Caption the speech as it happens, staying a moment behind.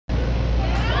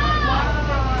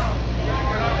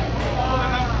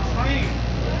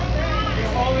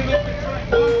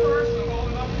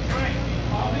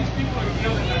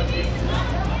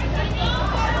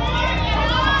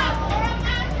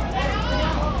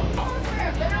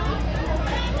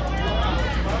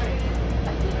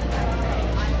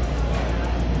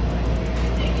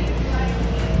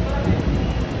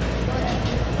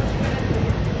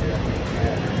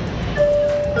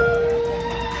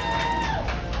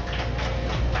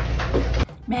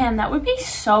Man, that would be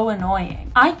so annoying.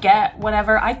 I get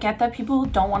whatever. I get that people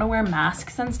don't want to wear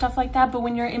masks and stuff like that, but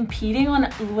when you're impeding on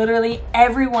literally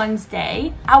everyone's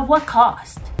day, at what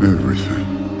cost?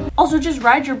 Everything. Also, just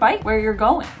ride your bike where you're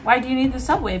going. Why do you need the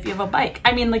subway if you have a bike?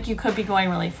 I mean, like, you could be going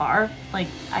really far. Like,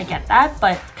 I get that,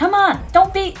 but come on.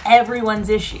 Don't be everyone's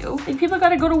issue. Like, people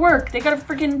gotta go to work. They gotta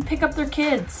freaking pick up their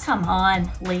kids. Come on,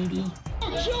 lady.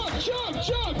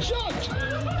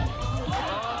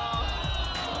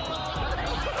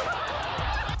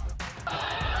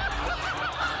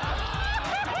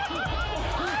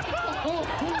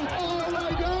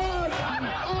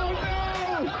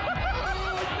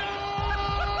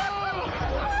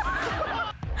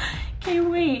 Okay,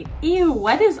 wait. Ew,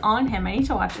 what is on him? I need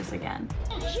to watch this again.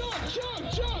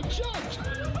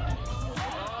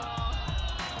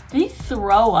 Did he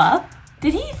throw up?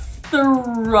 Did he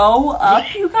throw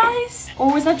up, you guys?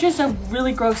 Or was that just a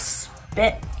really gross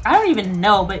spit? I don't even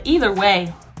know, but either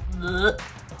way. Blech.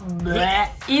 Blech.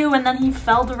 Ew, and then he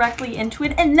fell directly into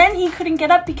it, and then he couldn't get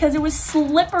up because it was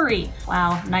slippery.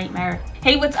 Wow, nightmare.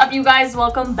 Hey, what's up, you guys?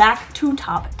 Welcome back to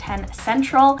Top 10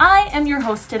 Central. I am your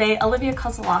host today, Olivia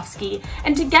Kozlowski,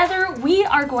 and together we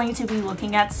are going to be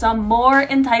looking at some more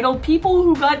entitled people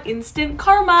who got instant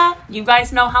karma. You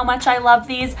guys know how much I love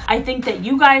these. I think that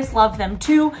you guys love them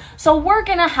too. So we're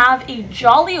gonna have a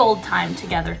jolly old time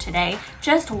together today,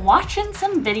 just watching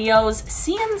some videos,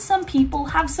 seeing some people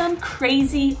have some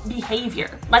crazy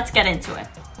behavior. Let's get into it.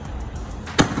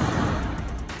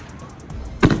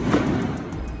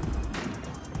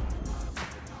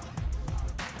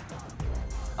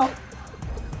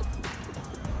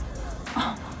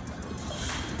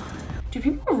 Do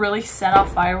people really set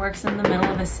off fireworks in the middle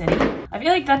of a city? I feel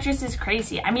like that just is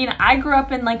crazy. I mean, I grew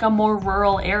up in like a more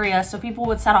rural area, so people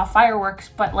would set off fireworks,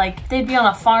 but like they'd be on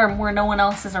a farm where no one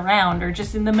else is around, or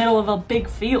just in the middle of a big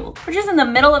field. Or just in the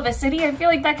middle of a city, I feel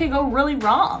like that could go really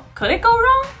wrong. Could it go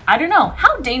wrong? I don't know.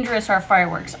 How dangerous are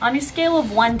fireworks? On a scale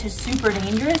of 1 to super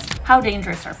dangerous, how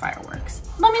dangerous are fireworks?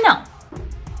 Let me know.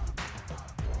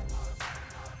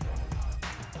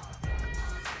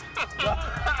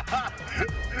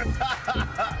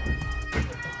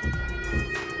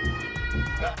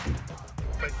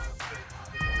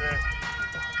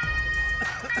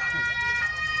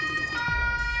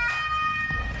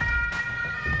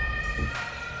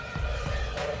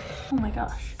 Oh my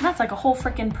gosh, that's like a whole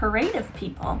freaking parade of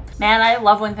people. Man, I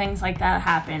love when things like that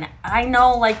happen. I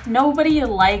know like nobody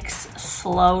likes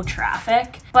slow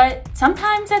traffic, but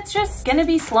sometimes it's just gonna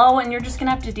be slow and you're just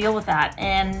gonna have to deal with that.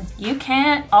 And you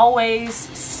can't always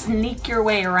sneak your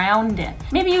way around it.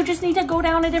 Maybe you just need to go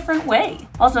down a different way.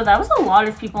 Also, that was a lot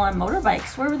of people on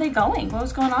motorbikes. Where were they going? What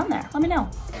was going on there? Let me know.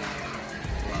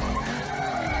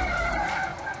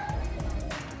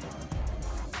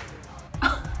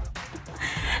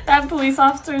 That police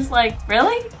officer's like,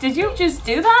 really? Did you just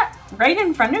do that right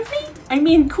in front of me? I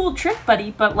mean, cool trick,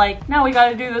 buddy, but like, now we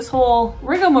gotta do this whole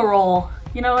rigmarole.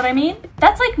 You know what I mean?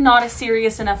 That's like not a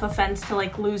serious enough offense to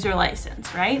like lose your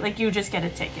license, right? Like you just get a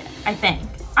ticket, I think.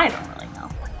 I don't really know.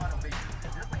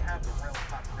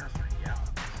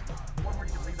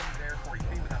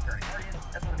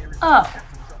 Oh.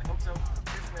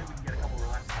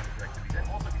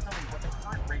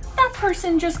 That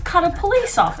person just cut a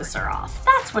police officer off.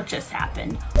 That's what just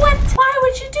happened. What? Why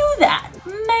would you do that?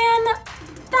 Man,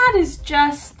 that is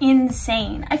just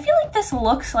insane. I feel like this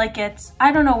looks like it's,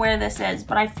 I don't know where this is,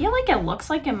 but I feel like it looks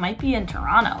like it might be in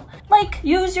Toronto. Like,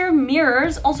 use your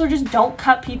mirrors. Also, just don't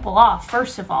cut people off,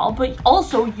 first of all, but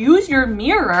also use your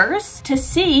mirrors to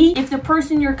see if the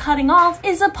person you're cutting off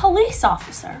is a police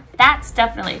officer. That's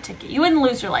definitely a ticket. You wouldn't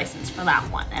lose your license for that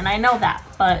one, and I know that,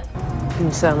 but... You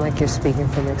sound like you're speaking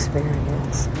from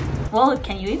experience. Well,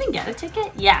 can you even get a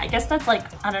ticket? Yeah, I guess that's like,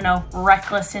 I don't know,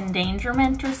 reckless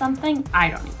endangerment or something. I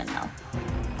don't even know.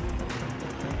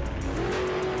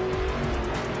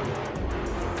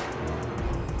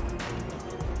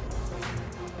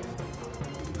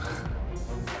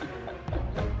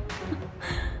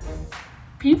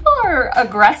 People are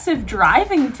aggressive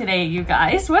driving today, you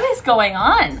guys. What is going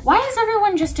on? Why is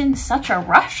everyone just in such a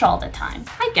rush all the time?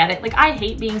 I get it. Like, I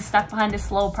hate being stuck behind a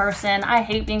slow person. I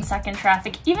hate being stuck in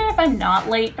traffic, even if I'm not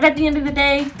late. But at the end of the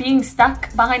day, being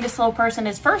stuck behind a slow person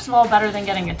is, first of all, better than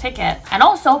getting a ticket. And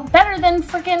also better than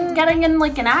freaking getting in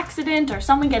like an accident or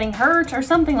someone getting hurt or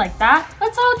something like that.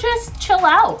 Let's all just chill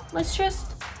out. Let's just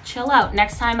chill out.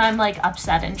 Next time I'm like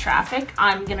upset in traffic,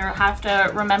 I'm gonna have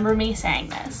to remember me saying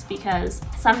this, because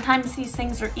sometimes these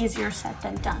things are easier said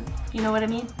than done. You know what I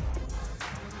mean?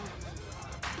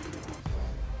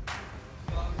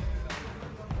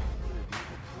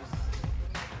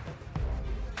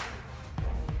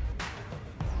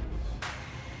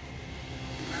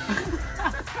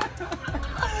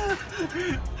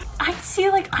 I see,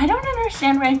 like, I don't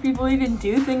understand why people even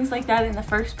do things like that in the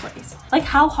first place. Like,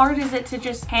 how hard is it to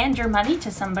just hand your money to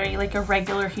somebody like a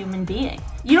regular human being?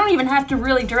 You don't even have to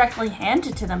really directly hand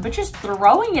it to them, but just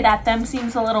throwing it at them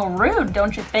seems a little rude,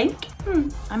 don't you think?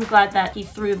 I'm glad that he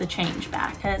threw the change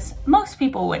back, because most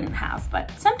people wouldn't have, but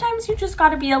sometimes you just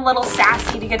gotta be a little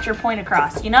sassy to get your point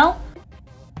across, you know?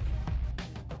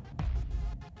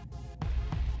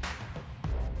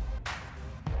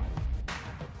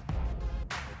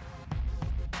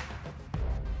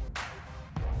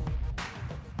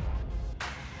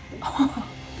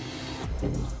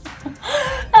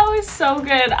 That was so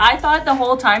good. I thought the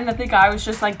whole time that the guy was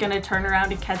just like gonna turn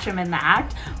around and catch him in the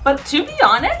act, but to be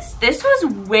honest, this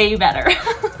was way better.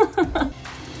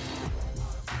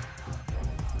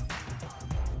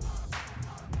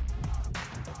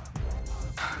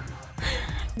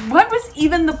 What was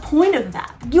even the point of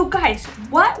that? You guys,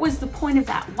 what was the point of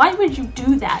that? Why would you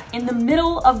do that in the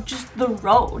middle of just the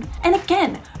road? And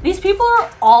again, these people are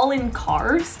all in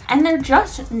cars and they're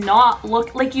just not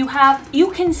like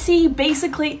you can see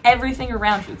basically everything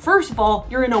around you. First of all,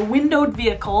 you're in a windowed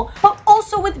vehicle, but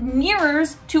also with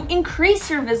mirrors to increase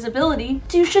your visibility.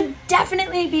 So you should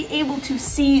definitely be able to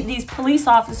see these police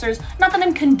officers. Not that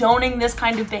I'm condoning this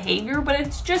kind of behavior, but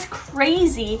it's just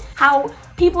crazy how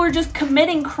people are just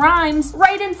committing crimes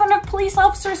right in front of police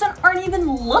officers and aren't even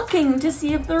looking to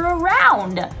see if they're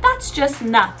around. That's just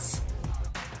nuts.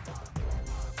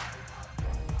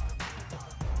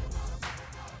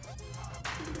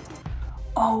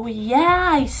 Oh yeah,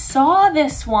 I saw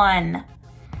this one.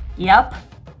 Yep.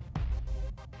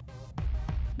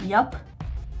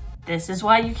 This is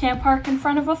why you can't park in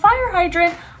front of a fire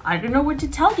hydrant. I don't know what to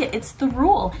tell you, it's the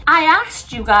rule. I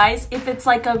asked you guys if it's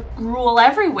like a rule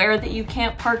everywhere that you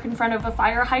can't park in front of a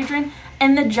fire hydrant,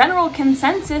 and the general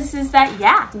consensus is that,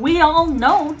 yeah, we all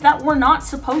know that we're not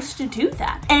supposed to do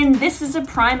that. And this is a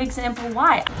prime example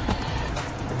why.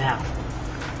 Now.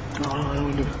 No, I don't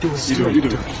want to do it. You do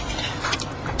it.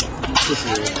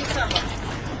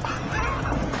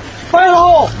 Fire the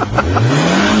hole!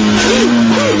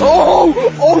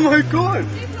 Oh my god!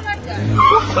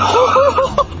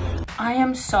 I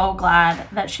am so glad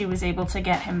that she was able to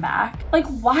get him back. Like,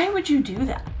 why would you do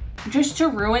that? Just to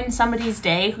ruin somebody's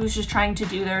day who's just trying to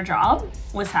do their job?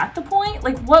 Was that the point?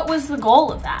 Like, what was the goal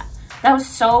of that? That was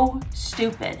so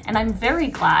stupid. And I'm very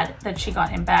glad that she got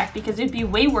him back, because it'd be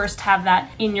way worse to have that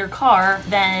in your car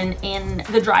than in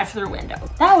the drive-through window.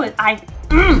 That was, I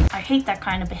hate that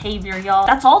kind of behavior, y'all.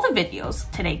 That's all the videos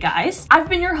today, guys. I've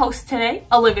been your host today,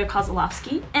 Olivia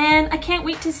Kozlowski, and I can't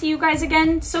wait to see you guys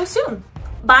again so soon.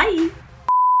 Bye.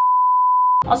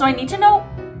 Also, I need to know,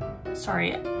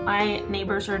 sorry, my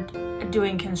neighbors are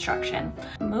doing construction.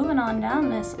 Moving on down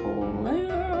this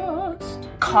list.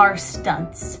 Car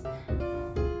stunts.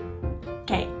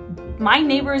 Okay, my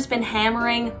neighbor has been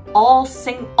hammering all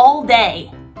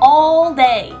day.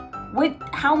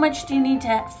 How much do you need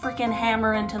to freaking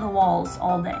hammer into the walls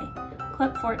all day?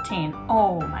 Clip 14.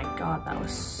 Oh my god, that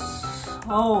was so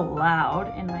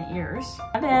loud in my ears.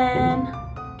 7.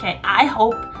 Okay, I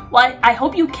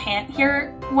hope you can't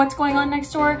hear what's going on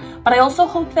next door, but I also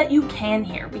hope that you can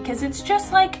hear, because it's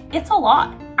just like, it's a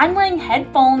lot. I'm wearing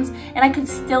headphones and I could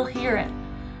still hear it.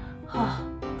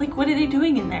 Like, what are they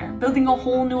doing in there? Building a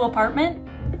whole new apartment?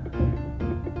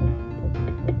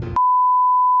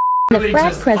 The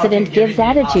frat president gives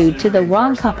attitude to the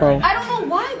wrong couple. I don't know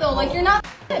why though, like you're not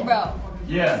it, bro.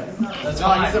 Yeah, that's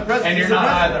fine. He's the president. And you're not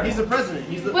either. He's the president.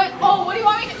 He's the... What? Oh, what do you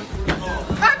want me to...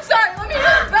 I'm sorry, let me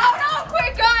just bow down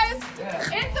quick, guys. Yeah.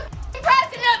 It's the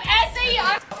president of SAE.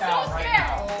 I'm so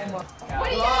scared. What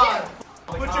are you gonna do?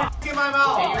 Put your in my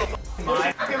mouth.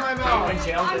 Put your in my mouth.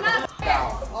 I'm not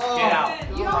scared. Get out.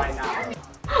 You don't right scare now. me.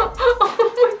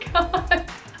 Oh my god.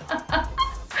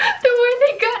 The way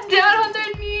they got down on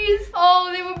their knees.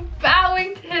 Oh, they were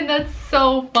bowing to him. That's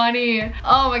so funny.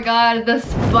 Oh my god, the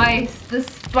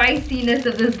spiciness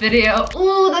of this video.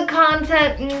 Ooh, the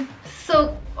content.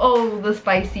 The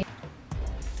spicy.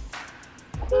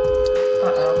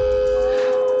 Uh-oh.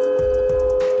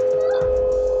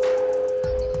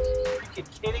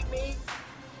 Freaking kidding me?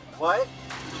 What?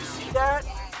 Did you see that?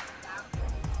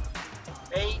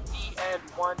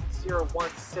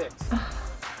 ADN1016.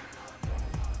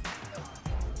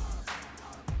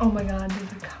 Oh my god,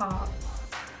 there's a cop.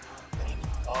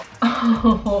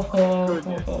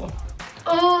 Goodness.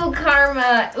 Oh,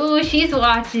 Karma. Ooh, she's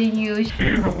watching you.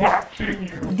 She's watching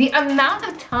you. The amount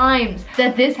of times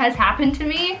that this has happened to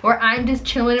me, where I'm just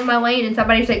chilling in my lane and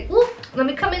somebody's like, ooh, let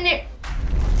me come in there.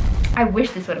 I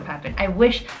wish this would have happened. I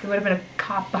wish there would have been a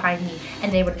cop behind me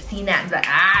and they would have seen that and be like,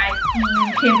 ah, I see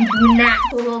you can't be doing that.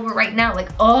 Pull over right now. Like,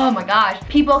 oh my gosh.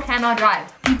 People cannot drive.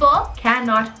 People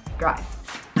cannot drive.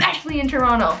 Especially in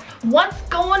Toronto. What's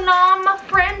going on, my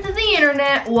friends of the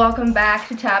internet? Welcome back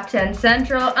to Top 10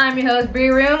 Central. I'm your host, Bree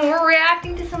Room. We're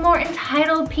reacting to some more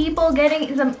entitled people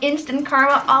getting some instant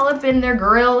karma all up in their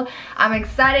grill. I'm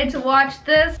excited to watch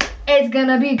this. It's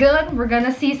gonna be good. We're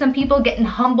gonna see some people getting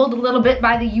humbled a little bit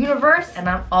by the universe, and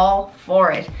I'm all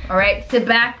for it. All right, sit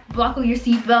back, buckle your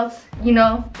seatbelts. You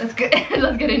know, let's get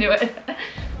let's get into it.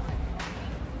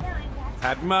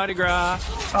 Happy Mardi Gras.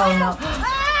 Oh no.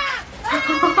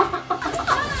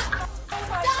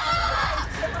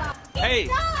 Hey,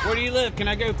 where do you live? Can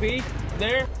I go pee?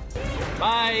 There?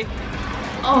 Bye.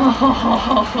 Oh.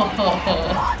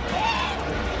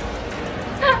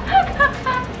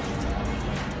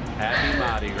 Happy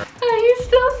Mardi Gras. He's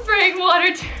still spraying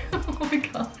water too. Oh my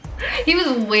god. He was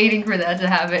waiting for that to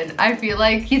happen. I feel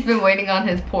like he's been waiting on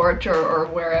his porch or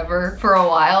wherever for a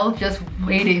while, just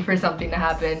waiting for something to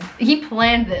happen. He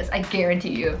planned this, I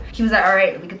guarantee you. He was like, all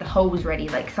right, let me get the hose ready,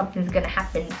 like something's gonna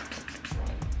happen.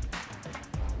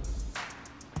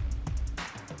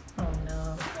 Oh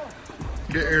no.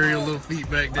 Get Ariel little feet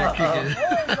back there kicking.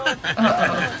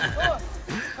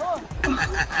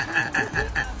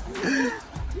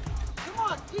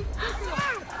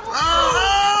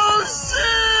 Oh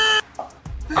shit!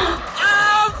 Oh,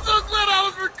 I'm so glad I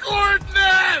was recording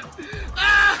that!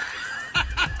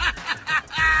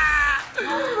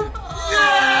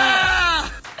 Yeah!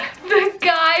 The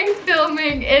guy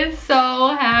filming is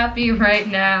so happy right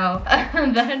now.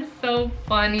 That's so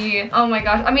funny. Oh my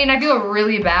gosh. I mean, I feel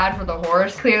really bad for the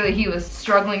horse. Clearly he was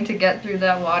struggling to get through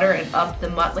that water and up the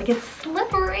mud. Like, it's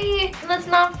slippery and that's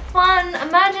not fun.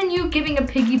 Imagine you giving a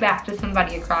piggyback to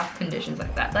somebody across conditions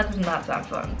like that. That does not sound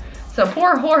fun. So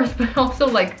poor horse, but also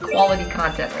like quality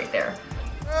content right there.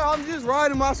 I'm just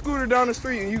riding my scooter down the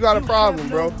street and you got a problem,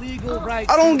 bro. I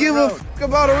don't give a fuck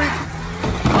about a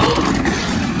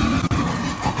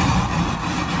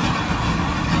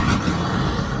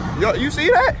Yo, you see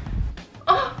that?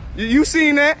 Oh. You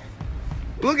seen that?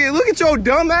 Look at your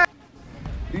dumb ass.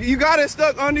 You got it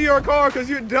stuck under your car because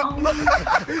you're dumb. Oh.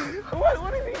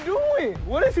 What is he doing?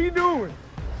 What is he doing?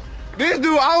 This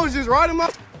dude, I was just riding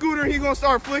my scooter and he gonna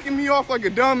start flicking me off like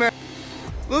a dumbass.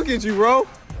 Look at you, bro.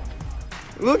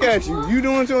 Look at you. You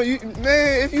doing to you,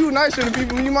 man, if you nicer to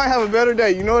people, you might have a better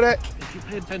day. You know that? If you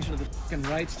pay attention to the fucking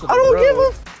rights to the I don't road. give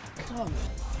a f.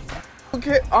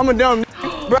 Okay, I'm a dumb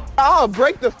bro. I'll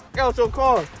break the f out your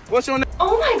car. What's your name?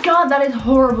 Oh my god, that is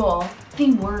horrible.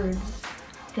 The words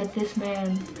that this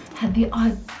man had the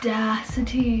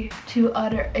audacity to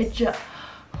utter, it just,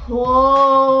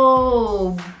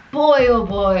 oh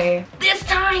boy. This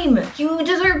time, you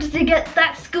deserved to get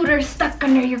that scooter stuck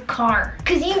under your car.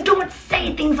 Cause you don't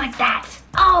say things like that.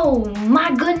 Oh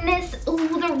my goodness,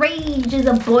 ooh, the rage is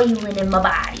a-boiling in my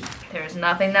body. There's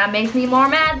nothing that makes me more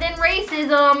mad than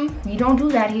racism. We don't do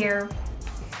that here.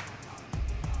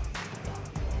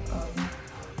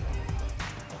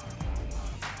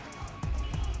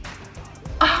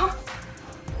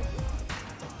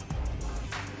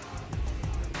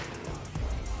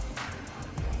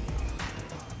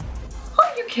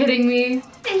 Are you kidding me?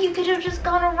 You could have just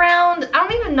gone around. I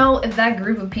don't even know if that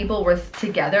group of people was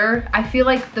together. I feel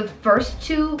like the first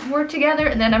two were together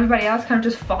and then everybody else kind of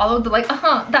just followed. They're like,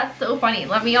 that's so funny.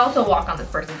 Let me also walk on this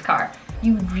person's car.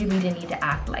 You really didn't need to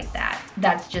act like that.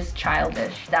 That's just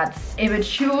childish. That's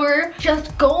immature.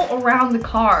 Just go around the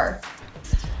car.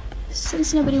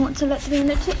 Since nobody wants to let me in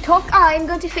the TikTok, I'm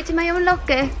going to fit in my own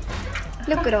locker.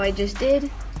 Look what I just did.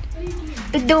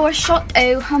 The door shut. Oh,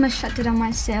 I almost shut it on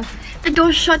myself. The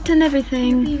door shut and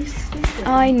everything.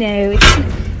 I know.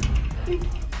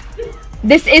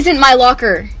 This isn't my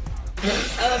locker.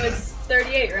 It's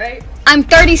 38, right? I'm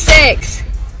 36.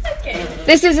 Okay.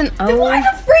 This isn't. Oh. Why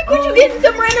the freak would you get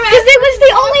some random Because it was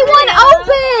the only one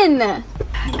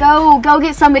open. Go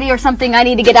get somebody or something. I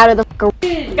need to get out of the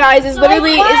guys. It's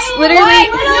literally. Oh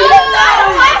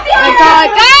my god,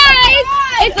 guys!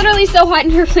 It's literally so hot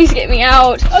in here. Please get me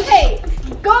out. Okay,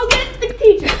 go get the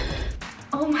teacher.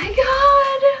 Oh my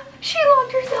god, she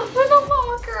locked herself in the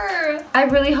locker. I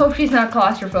really hope she's not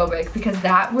claustrophobic because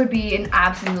that would be an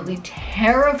absolutely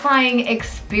terrifying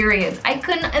experience. I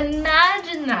couldn't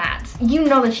imagine that. You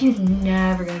know that she's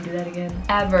never gonna do that again,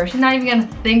 ever. She's not even gonna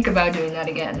think about doing that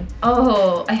again.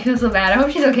 Oh, I feel so bad. I hope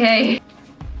she's okay.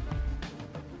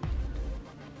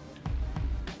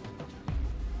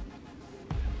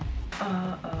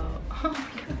 Uh-oh. Oh my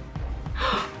god.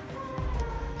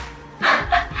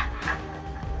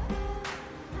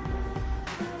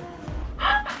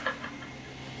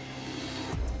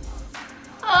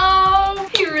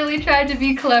 really tried to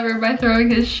be clever by throwing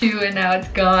his shoe and now it's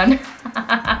gone.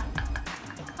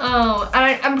 Oh,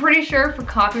 and I'm pretty sure for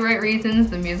copyright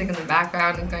reasons, the music in the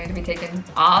background is going to be taken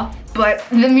off. But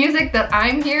the music that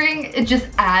I'm hearing, it just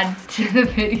adds to the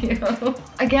video.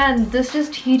 Again, this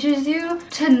just teaches you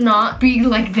to not be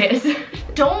like this.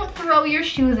 Don't throw your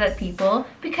shoes at people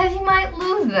because you might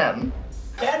lose them.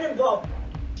 Cannonball.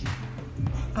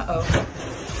 Uh-oh.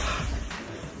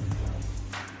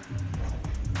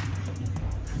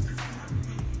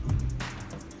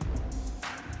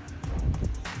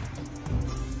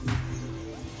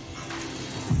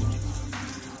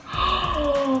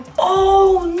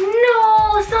 Oh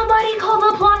no! Somebody call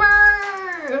the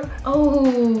plumber!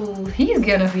 Oh, he's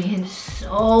gonna be in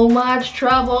so much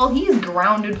trouble. He's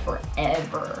grounded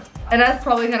forever. And that's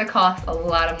probably gonna cost a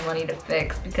lot of money to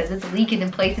fix because it's leaking in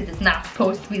places it's not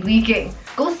supposed to be leaking.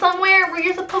 Go somewhere where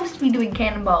you're supposed to be doing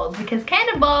cannonballs because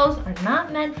cannonballs are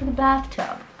not meant for the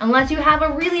bathtub. Unless you have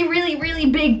a really, really, really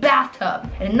big bathtub.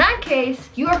 And in that case,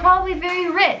 you are probably very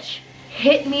rich.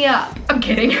 Hit me up. I'm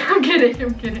kidding, I'm kidding,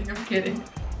 I'm kidding, I'm kidding.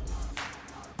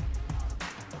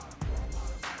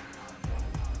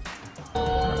 Oh.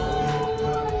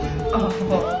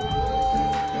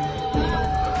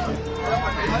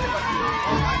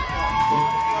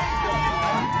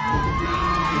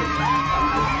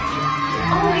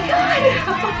 Oh my god!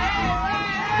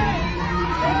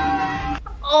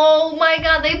 Oh my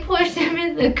god, they pushed him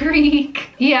in the creek.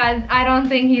 Yeah, I don't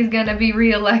think he's gonna be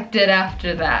reelected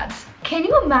after that. Can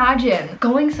you imagine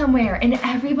going somewhere and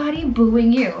everybody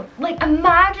booing you? Like,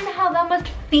 imagine how that must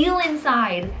feel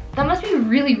inside. That must be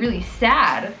really, really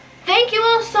sad. Thank you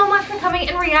all so much for coming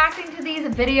and reacting to these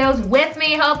videos with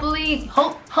me. Hopefully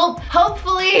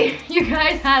you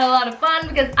guys had a lot of fun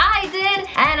because I did.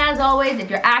 And as always, if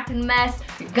you're acting a mess,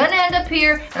 you're gonna end up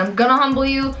here and I'm gonna humble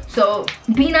you. So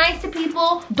be nice to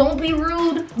people, don't be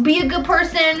rude, be a good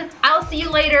person. I'll see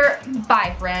you later.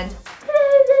 Bye, friend.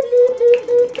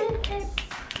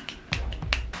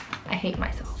 I hate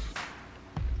myself.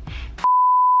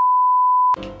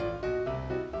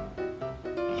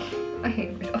 I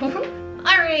hate myself.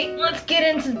 Alright, let's get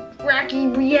into Racky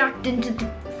reacting to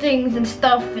things and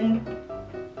stuff and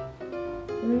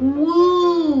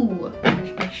woo!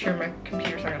 Just make sure my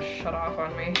computer's not gonna shut off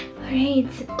on me.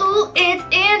 Alright, ooh, it's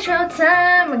intro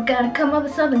time. I gotta come up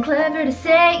with something clever to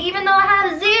say, even though I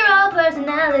have a 0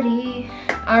 personality.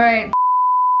 Alright.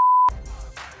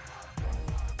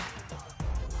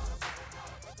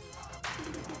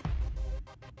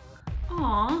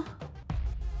 Aww.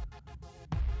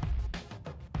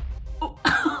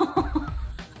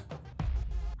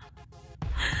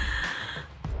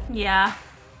 Yeah.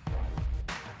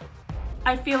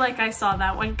 I feel like I saw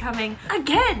that one coming.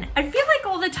 Again, I feel like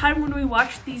all the time when we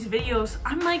watch these videos,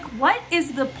 I'm like, what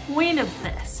is the point of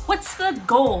this? What's the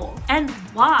goal and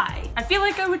why? I feel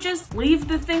like I would just leave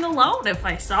the thing alone if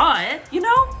I saw it, you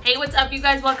know? Hey, what's up, you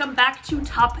guys? Welcome back to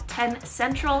Top 10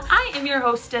 Central. I am your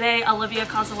host today, Olivia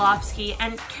Kozlowski,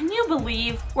 and can you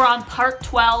believe we're on part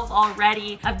 12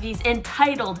 already of these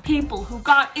entitled people who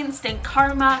got instant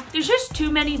karma? There's just too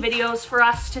many videos for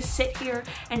us to sit here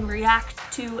and react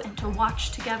to and to watch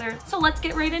together, so let's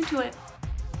get right into it.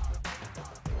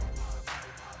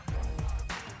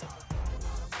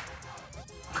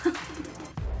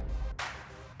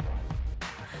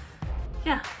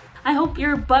 Yeah, I hope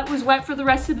your butt was wet for the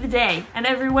rest of the day and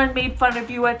everyone made fun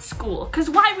of you at school, because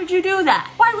why would you do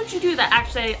that? Why would you do that?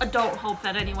 Actually, I don't hope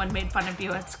that anyone made fun of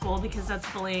you at school because that's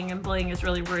bullying and bullying is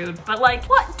really rude, but like,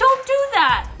 what? Don't do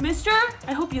that, mister!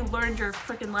 I hope you learned your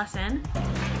freaking lesson.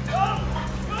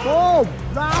 Oh,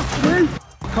 that's me!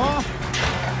 Cough!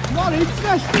 Not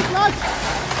interested, lads!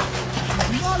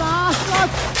 Not arsed,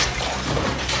 lads!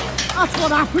 That's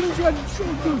what happens when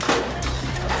children...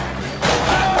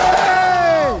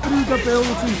 Hey! Through the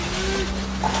building!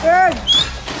 Hey!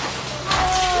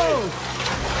 Oh!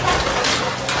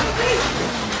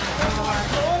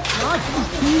 Lads,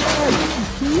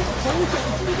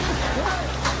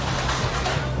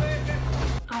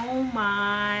 oh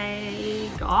my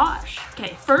gosh.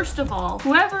 Okay, first of all,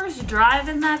 whoever's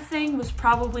driving that thing was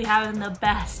probably having the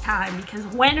best time because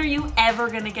when are you ever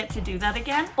gonna get to do that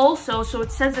again? Also, so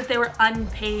it says that they were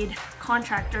unpaid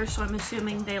contractors, so I'm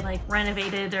assuming they like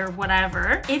renovated or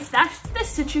whatever. If that's the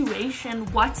situation,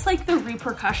 what's like the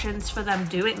repercussions for them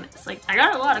doing this? Like, I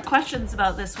got a lot of questions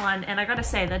about this one, and I gotta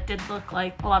say that did look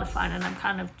like a lot of fun, and I'm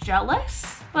kind of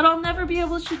jealous, but I'll never be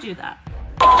able to do that.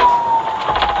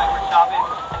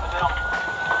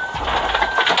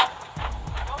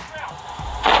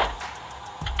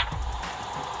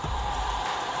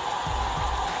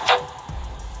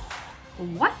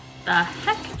 What the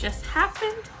heck just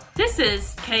happened? This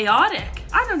is chaotic.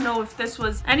 I don't know if this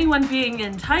was anyone being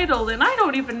entitled, and I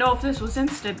don't even know if this was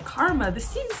instant karma. This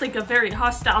seems like a very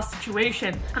hostile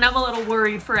situation, and I'm a little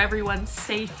worried for everyone's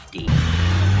safety.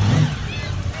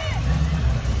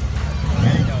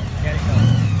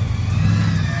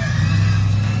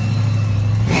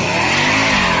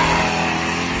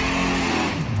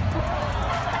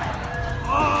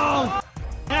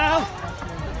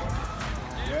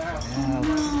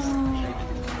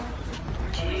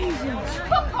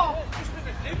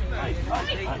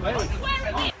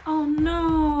 Oh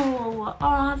no.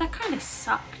 Oh, that kind of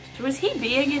sucked. Was he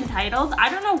being entitled? I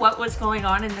don't know what was going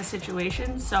on in the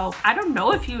situation, so I don't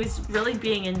know if he was really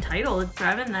being entitled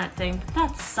driving that thing. But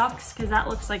that sucks because that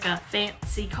looks like a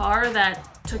fancy car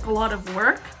that took a lot of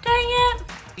work. Dang it.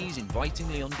 He's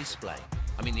invitingly on display.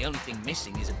 I mean, the only thing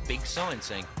missing is a big sign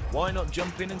saying, "Why not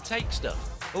jump in and take stuff?"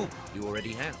 Oh, you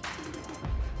already have.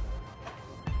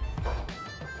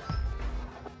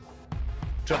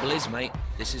 Trouble is, mate,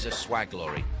 this is a swag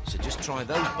lorry, so just try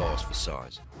those bars for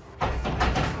size.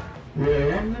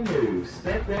 We're on the move.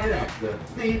 Step right up. The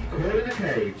thief caught in a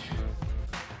cage.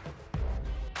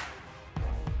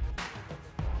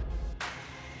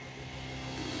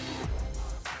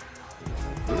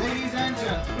 Ladies and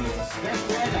gentlemen, step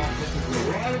right up. This is the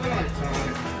ride of a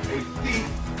lifetime. A thief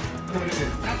caught in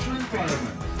his natural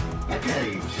environment. A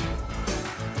cage.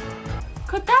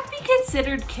 Could that be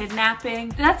considered kidnapping?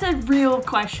 That's a real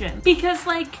question. Because,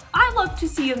 like, I love to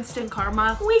see instant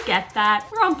karma. We get that.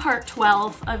 We're on part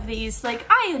 12 of these. Like,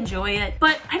 I enjoy it.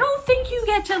 But I don't think you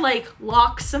get to, like,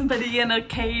 lock somebody in a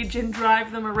cage and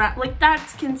drive them around. Like,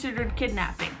 that's considered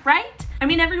kidnapping, right? I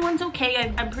mean, everyone's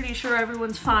okay. I'm pretty sure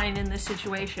everyone's fine in this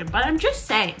situation. But I'm just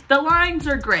saying, the lines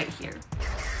are gray here.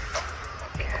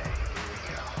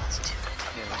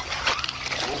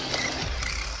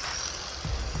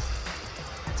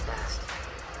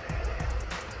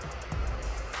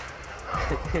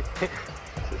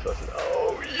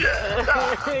 Oh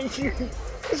yeah! Thank you.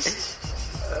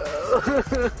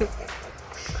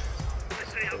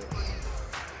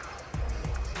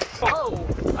 Oh,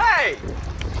 hey!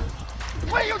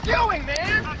 What are you doing,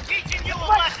 man? I'm teaching you a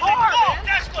lesson. Oh,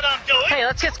 that's what I'm doing. Hey,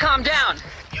 let's just calm down.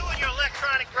 You and your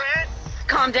electronic brand.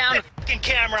 Calm down. Fucking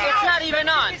camera. It's not even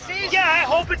on. Yeah, I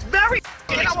hope it's very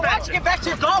expensive. Why don't you get back to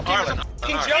your golf game? It's a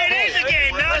fucking joke. It is a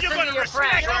game. Now you're going to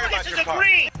respect. This is a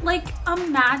green. Like,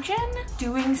 imagine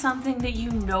doing something that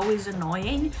you know is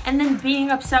annoying and then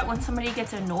being upset when somebody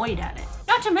gets annoyed at it.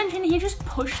 Not to mention, he just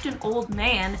pushed an old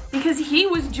man because he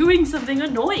was doing something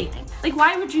annoying. Like,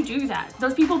 why would you do that?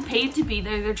 Those people paid to be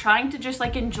there. They're trying to just,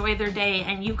 like, enjoy their day,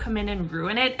 and you come in and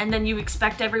ruin it, and then you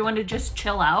expect everyone to just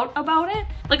chill out about it?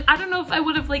 Like, I don't know if I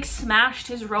would have, like, smashed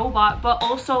his robot, but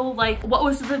also, like, what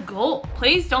was the goal?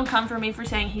 Please don't come for me for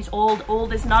saying he's old.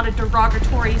 Old is not a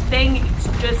derogatory thing. It's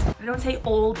just, I don't say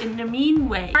old in a mean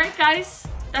way. All right, guys,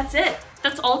 that's it.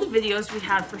 That's all the videos we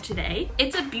had for today.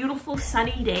 It's a beautiful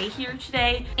sunny day here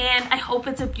today, and I hope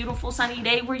it's a beautiful sunny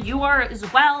day where you are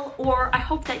as well, or I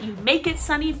hope that you make it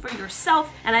sunny for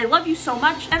yourself, and I love you so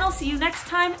much, and I'll see you next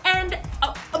time, and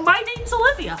my name's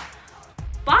Olivia.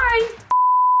 Bye!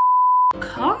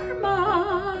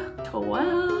 Karma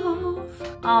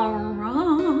 12.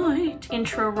 Alright.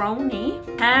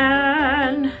 Intro-roni.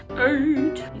 10.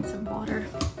 8. Need some water.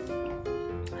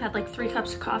 I had like 3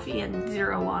 cups of coffee and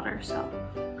 0 water, so.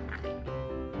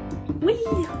 Whee!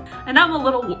 And I'm a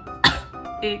little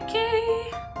okay.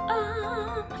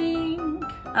 I think.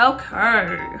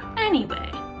 Okay.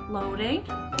 Anyway, loading,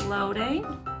 loading.